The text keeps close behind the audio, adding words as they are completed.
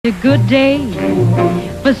A good day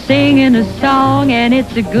for singing a song, and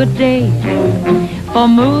it's a good day for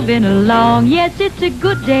moving along. Yes, it's a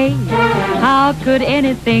good day. How could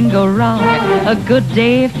anything go wrong? A good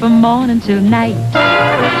day from morning till night.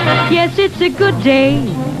 Yes, it's a good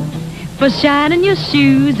day for shining your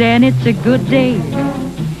shoes, and it's a good day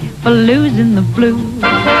for losing the blues.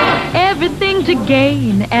 Everything to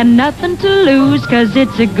gain and nothing to lose, 'cause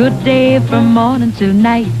it's a good day from morning till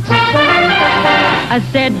night. I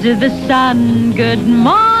said to the sun, good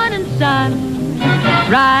morning, sun.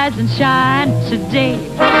 Rise and shine today.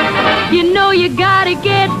 You know you gotta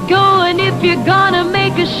get going if you're gonna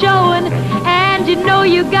make a showing. And you know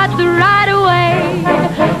you got the right of way,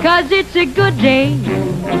 'cause it's a good day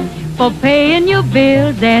for paying your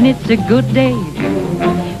bills, and it's a good day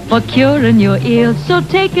for curing your ills. So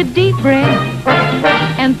take a deep breath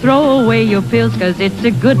and throw away your pills, 'cause it's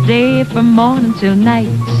a good day from morning till night.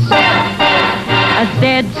 I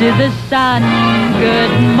said to the sun,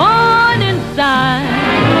 good morning, sun.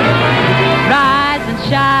 Rise and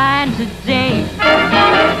shine today.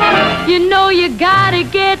 You know you gotta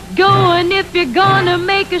get going if you're gonna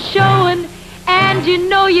make a showing. And you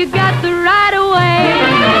know you got the right of way,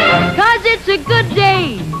 'cause it's a good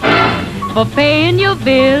day for paying your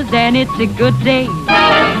bills, and it's a good day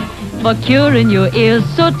for curing your ills.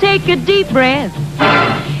 So take a deep breath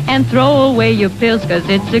and throw away your pills, 'cause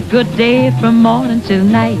it's a good day from morning till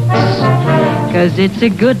night. 'Cause it's a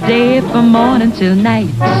good day from morning till night.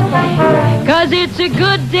 'Cause it's a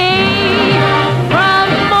good day